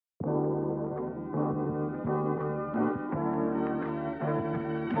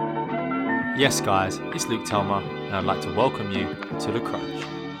Yes, guys, it's Luke Telmer, and I'd like to welcome you to The Crunch.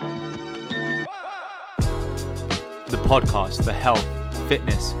 The podcast for health,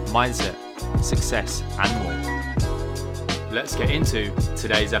 fitness, mindset, success, and more. Let's get into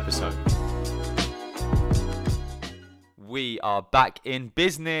today's episode. We are back in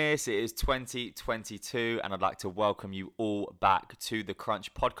business. It is 2022, and I'd like to welcome you all back to The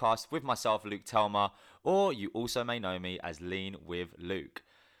Crunch podcast with myself, Luke Telmer, or you also may know me as Lean with Luke.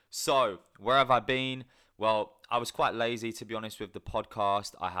 So, where have I been? Well, I was quite lazy, to be honest, with the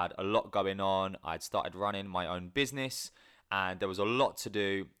podcast. I had a lot going on. I'd started running my own business and there was a lot to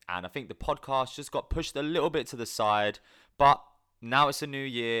do. And I think the podcast just got pushed a little bit to the side. But now it's a new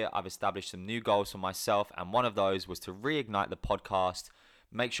year. I've established some new goals for myself. And one of those was to reignite the podcast,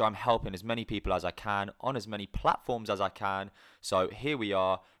 make sure I'm helping as many people as I can on as many platforms as I can. So here we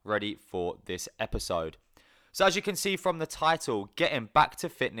are, ready for this episode. So as you can see from the title, getting back to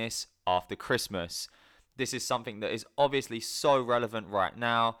fitness after Christmas. This is something that is obviously so relevant right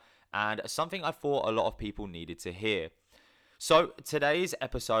now and something I thought a lot of people needed to hear. So today's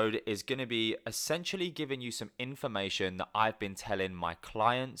episode is going to be essentially giving you some information that I've been telling my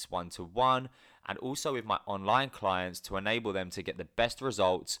clients one-to-one and also with my online clients to enable them to get the best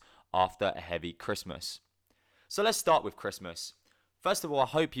results after a heavy Christmas. So let's start with Christmas. First of all, I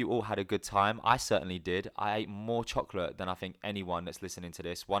hope you all had a good time. I certainly did. I ate more chocolate than I think anyone that's listening to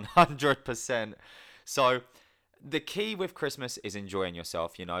this, 100%. So the key with Christmas is enjoying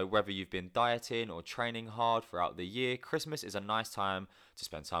yourself, whether you've been dieting or training hard throughout the year. Christmas is a nice time to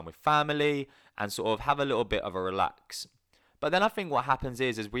spend time with family and sort of have a little bit of a relax. But then I think what happens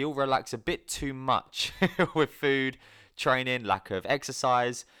is we all relax a bit too much with food, training, lack of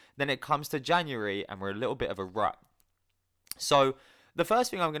exercise. Then it comes to January and we're a little bit of a rut. So the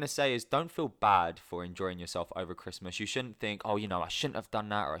first thing I'm going to say is don't feel bad for enjoying yourself over Christmas. You shouldn't think, I shouldn't have done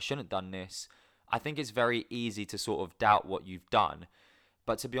that or I shouldn't have done this. I think it's very easy to sort of doubt what you've done.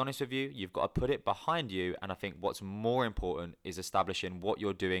 But to be honest with you, you've got to put it behind you. And I think what's more important is establishing what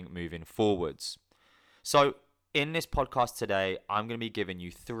you're doing moving forwards. So in this podcast today, I'm going to be giving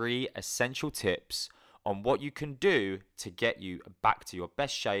you 3 essential tips on what you can do to get you back to your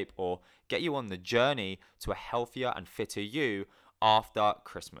best shape or get you on the journey to a healthier and fitter you after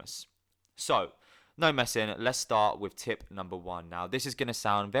Christmas. So, no messing, let's start with tip number 1. Now, this is going to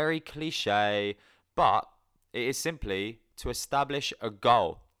sound very cliche, but it is simply to establish a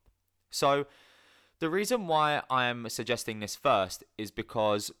goal. So, the reason why I'm suggesting this first is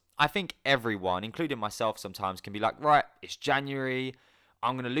because I think everyone, including myself sometimes, can be like, right, it's January,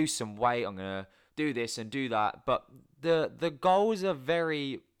 I'm going to lose some weight, I'm going to do this and do that. But the goals are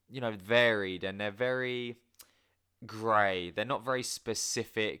very, varied and they're very grey. They're not very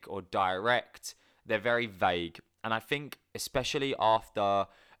specific or direct. They're very vague. And I think especially after a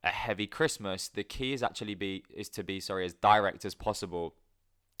heavy Christmas, the key is to be as direct as possible.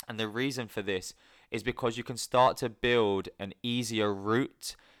 And the reason for this is because you can start to build an easier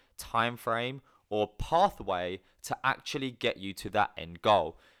route, time frame, or pathway to actually get you to that end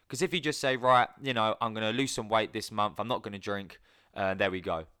goal. Because if you just say, right, I'm going to lose some weight this month, I'm not going to drink, there we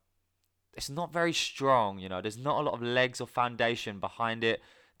go. It's not very strong, there's not a lot of legs or foundation behind it.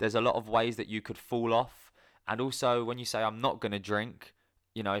 There's a lot of ways that you could fall off. And also when you say I'm not going to drink,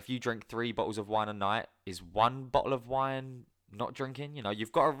 if you drink 3 bottles of wine a night, is 1 bottle of wine not drinking?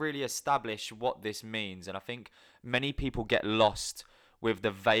 You've got to really establish what this means. And I think many people get lost with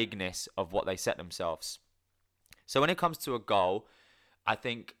the vagueness of what they set themselves. So when it comes to a goal, I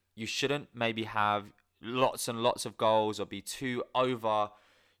think you shouldn't maybe have lots and lots of goals or be too over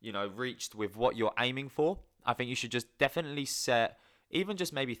reached with what you're aiming for. I think you should just definitely set even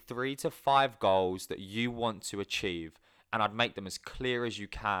just maybe 3 to 5 goals that you want to achieve. And I'd make them as clear as you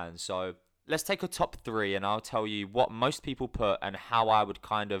can. So let's take a top 3 and I'll tell you what most people put and how I would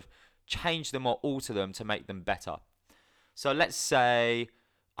kind of change them or alter them to make them better. So let's say,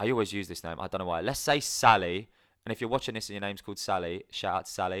 I always use this name, I don't know why. Let's say Sally. And if you're watching this and your name's called Sally, shout out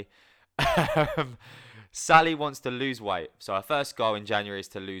to Sally. Sally wants to lose weight. So her first goal in January is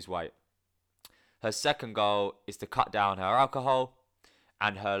to lose weight. Her second goal is to cut down her alcohol.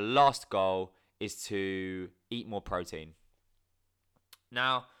 And her last goal is to eat more protein.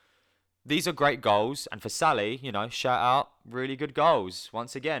 Now, these are great goals. And for Sally, shout out, really good goals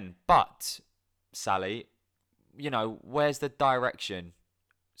once again. But, Sally, where's the direction?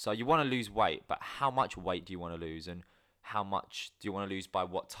 So you want to lose weight, but how much weight do you want to lose? And how much do you want to lose by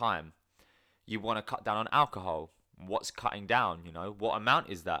what time? You want to cut down on alcohol. What's cutting down? What amount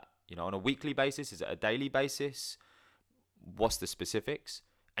is that? On a weekly basis? Is it a daily basis? What's the specifics?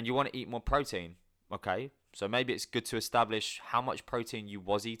 And you want to eat more protein. Okay, so maybe it's good to establish how much protein you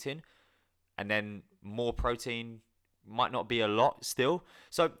was eating and then more protein might not be a lot still.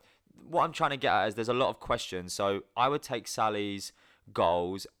 So what I'm trying to get at is there's a lot of questions. So I would take Sally's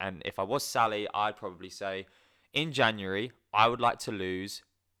goals, and if I was Sally, I'd probably say in January I would like to lose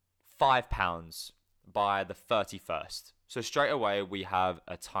 5 pounds by the 31st. So straight away we have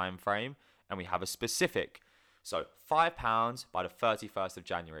a time frame and we have a specific. So 5 pounds by the 31st of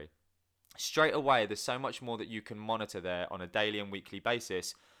January. Straight away, there's so much more that you can monitor there on a daily and weekly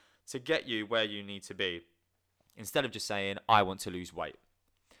basis to get you where you need to be, instead of just saying, I want to lose weight.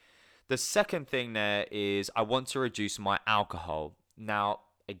 The second thing there is I want to reduce my alcohol. Now,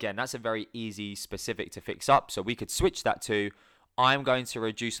 again, that's a very easy specific to fix up. So we could switch that to, I'm going to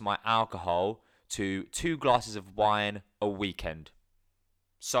reduce my alcohol to 2 glasses of wine a weekend.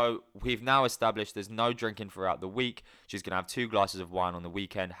 So we've now established there's no drinking throughout the week. She's going to have 2 glasses of wine on the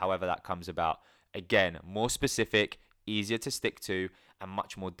weekend, however that comes about. Again, more specific, easier to stick to, and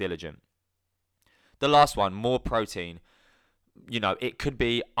much more diligent. The last one, more protein. It could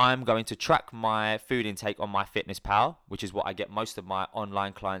be I'm going to track my food intake on MyFitnessPal, which is what I get most of my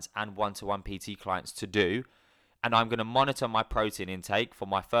online clients and one-to-one PT clients to do. And I'm going to monitor my protein intake for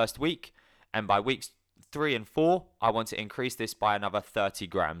my first week. And by weeks 3 and 4, I want to increase this by another 30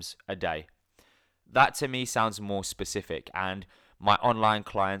 grams a day. That to me sounds more specific, and my online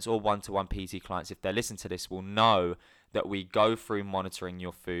clients or one-to-one PT clients, if they listen to this, will know that we go through monitoring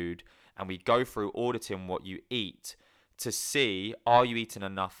your food and we go through auditing what you eat to see, are you eating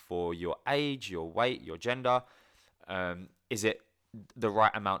enough for your age, your weight, your gender? Is it the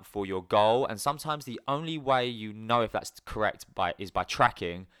right amount for your goal? And sometimes the only way you know if that's correct is by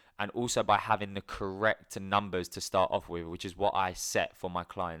tracking, and also by having the correct numbers to start off with, which is what I set for my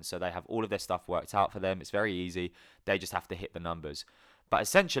clients. So they have all of their stuff worked out for them. It's very easy. They just have to hit the numbers. But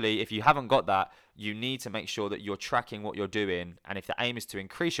essentially, if you haven't got that, you need to make sure that you're tracking what you're doing. And if the aim is to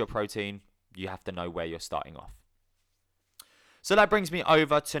increase your protein, you have to know where you're starting off. So that brings me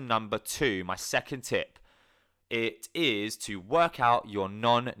over to number 2, my second tip. It is to work out your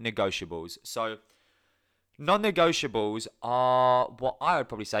non-negotiables. So non-negotiables are what I would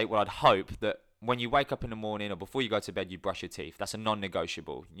probably say, I'd hope that when you wake up in the morning or before you go to bed, you brush your teeth. That's a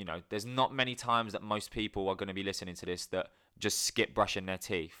non-negotiable. There's not many times that most people are going to be listening to this that just skip brushing their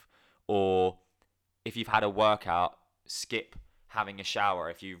teeth. Or if you've had a workout, skip having a shower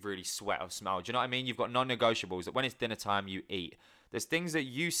if you really sweat or smell. Do you know what I mean? You've got non-negotiables that when it's dinner time, you eat. There's things that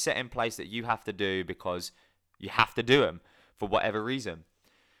you set in place that you have to do because you have to do them for whatever reason.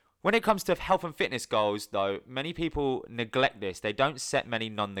 When it comes to health and fitness goals, though, many people neglect this. They don't set many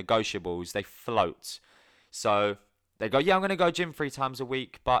non-negotiables. They float. So they go, I'm going to go gym 3 times a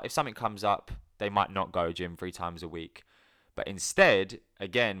week. But if something comes up, they might not go gym 3 times a week. But instead,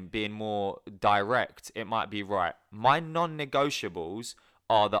 again, being more direct, it might be right. My non-negotiables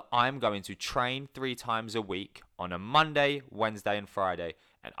are that I'm going to train 3 times a week on a Monday, Wednesday, and Friday.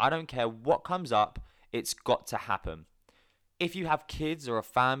 And I don't care what comes up. It's got to happen. If you have kids or a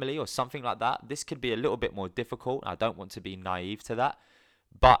family or something like that, this could be a little bit more difficult. I don't want to be naive to that.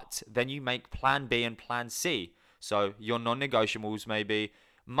 But then you make plan B and plan C. So your non-negotiables may be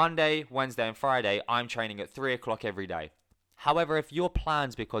Monday, Wednesday, and Friday, I'm training at 3 o'clock every day. However, if your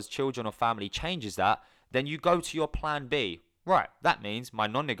plans because children or family changes that, then you go to your plan B. Right, that means my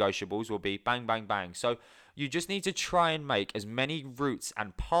non-negotiables will be bang, bang, bang. So you just need to try and make as many routes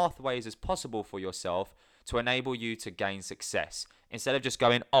and pathways as possible for yourself to enable you to gain success. Instead of just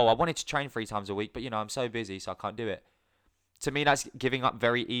going, I wanted to train 3 times a week, but I'm so busy, so I can't do it. To me, that's giving up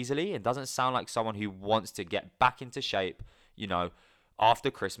very easily. It doesn't sound like someone who wants to get back into shape,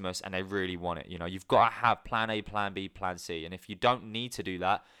 after Christmas, and they really want it. You've got to have plan A, plan B, plan C. And if you don't need to do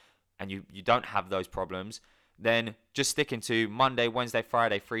that, and you don't have those problems, then just stick into Monday, Wednesday,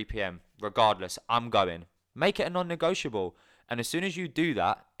 Friday, 3 p.m. Regardless, I'm going. Make it a non-negotiable. And as soon as you do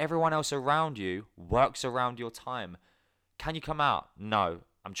that, everyone else around you works around your time. Can you come out? No,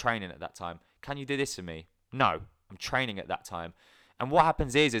 I'm training at that time. Can you do this for me? No, I'm training at that time. And what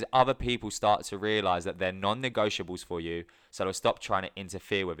happens is other people start to realize that they're non-negotiables for you, so they'll stop trying to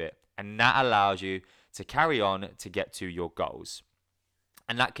interfere with it. And that allows you to carry on to get to your goals.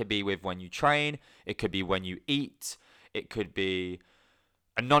 And that could be with when you train, it could be when you eat, it could be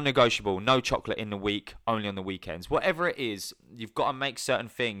a non-negotiable, no chocolate in the week, only on the weekends. Whatever it is, you've got to make certain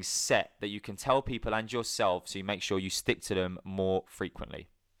things set that you can tell people and yourself, so you make sure you stick to them more frequently.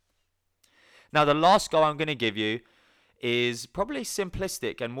 Now, the last goal I'm going to give you is probably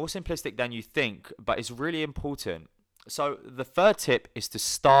simplistic and more simplistic than you think, but it's really important. So the third tip is to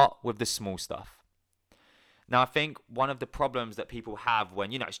start with the small stuff. Now, I think one of the problems that people have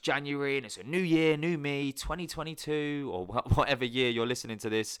when, it's January and it's a new year, new me, 2022, or whatever year you're listening to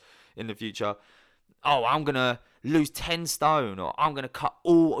this in the future. Oh, I'm going to lose 10 stone, or I'm going to cut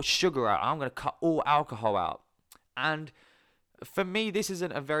all sugar out. I'm going to cut all alcohol out. And for me, this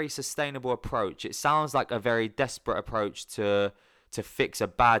isn't a very sustainable approach. It sounds like a very desperate approach to fix a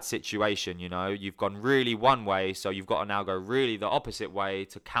bad situation. You've gone really one way, so you've got to now go really the opposite way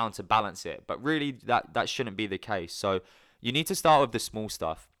to counterbalance it. But really, that shouldn't be the case. So you need to start with the small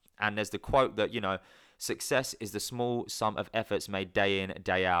stuff. And there's the quote that, success is the small sum of efforts made day in,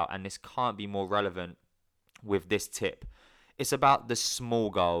 day out. And this can't be more relevant with this tip. It's about the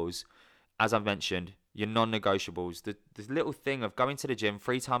small goals. As I've mentioned, your non-negotiables. The little thing of going to the gym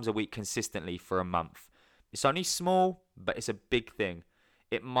 3 times a week consistently for a month. It's only small, but it's a big thing.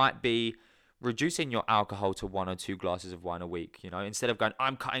 It might be reducing your alcohol to 1 or 2 glasses of wine a week. Instead of going,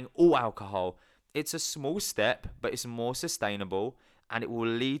 I'm cutting all alcohol. It's a small step, but it's more sustainable, and it will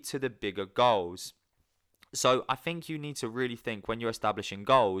lead to the bigger goals. So I think you need to really think when you're establishing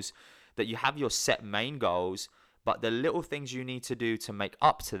goals that you have your set main goals, but the little things you need to do to make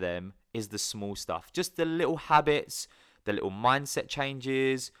up to them is the small stuff. Just the little habits, the little mindset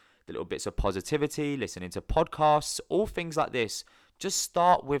changes, the little bits of positivity, listening to podcasts, all things like this. Just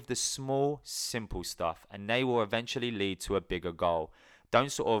start with the small, simple stuff, and they will eventually lead to a bigger goal.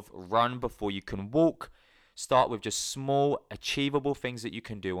 Don't sort of run before you can walk. Start with just small, achievable things that you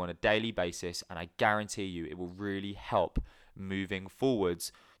can do on a daily basis, and I guarantee you it will really help moving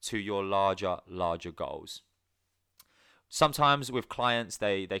forwards to your larger goals. Sometimes with clients,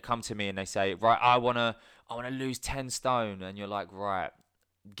 they come to me and they say, right, I wanna lose 10 stone, and you're like, right,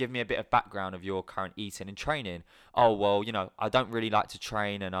 give me a bit of background of your current eating and training. Oh, well, I don't really like to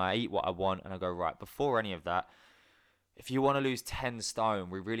train and I eat what I want. And I go, right, before any of that, if you want to lose 10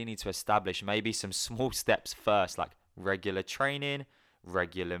 stone, we really need to establish maybe some small steps first, like regular training,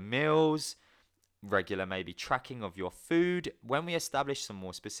 regular meals, regular maybe tracking of your food. When we establish some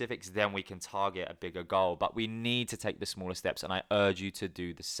more specifics, then we can target a bigger goal. But we need to take the smaller steps, and I urge you to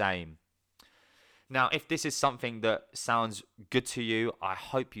do the same. Now, if this is something that sounds good to you, I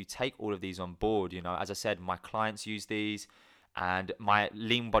hope you take all of these on board. As I said, my clients use these, and my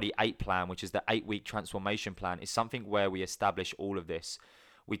Lean Body 8 plan, which is the 8-week transformation plan, is something where we establish all of this.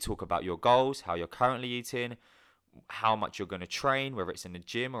 We talk about your goals, how you're currently eating, how much you're going to train, whether it's in the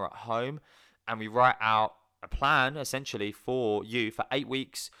gym or at home, and we write out a plan essentially for you for 8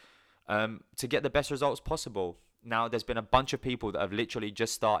 weeks to get the best results possible. Now, there's been a bunch of people that have literally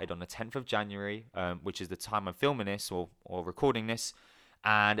just started on the 10th of January, which is the time I'm filming this or recording this,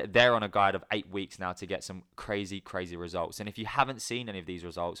 and they're on a guide of 8 weeks now to get some crazy results. And if you haven't seen any of these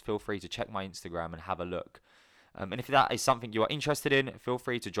results, feel free to check my Instagram and have a look. And if that is something you are interested in, feel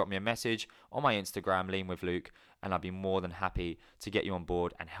free to drop me a message on my Instagram, Lean with Luke, and I'll be more than happy to get you on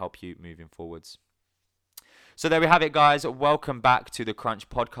board and help you moving forwards. So there we have it, guys. Welcome back to the Crunch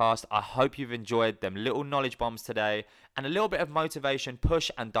Podcast. I hope you've enjoyed them little knowledge bombs today and a little bit of motivation, push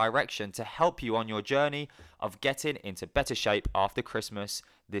and direction to help you on your journey of getting into better shape after Christmas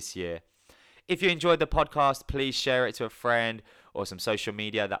this year. If you enjoyed the podcast, please share it to a friend or some social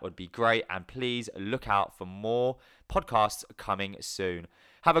media. That would be great. And please look out for more podcasts coming soon.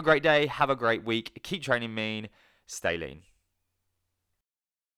 Have a great day. Have a great week. Keep training mean. Stay lean.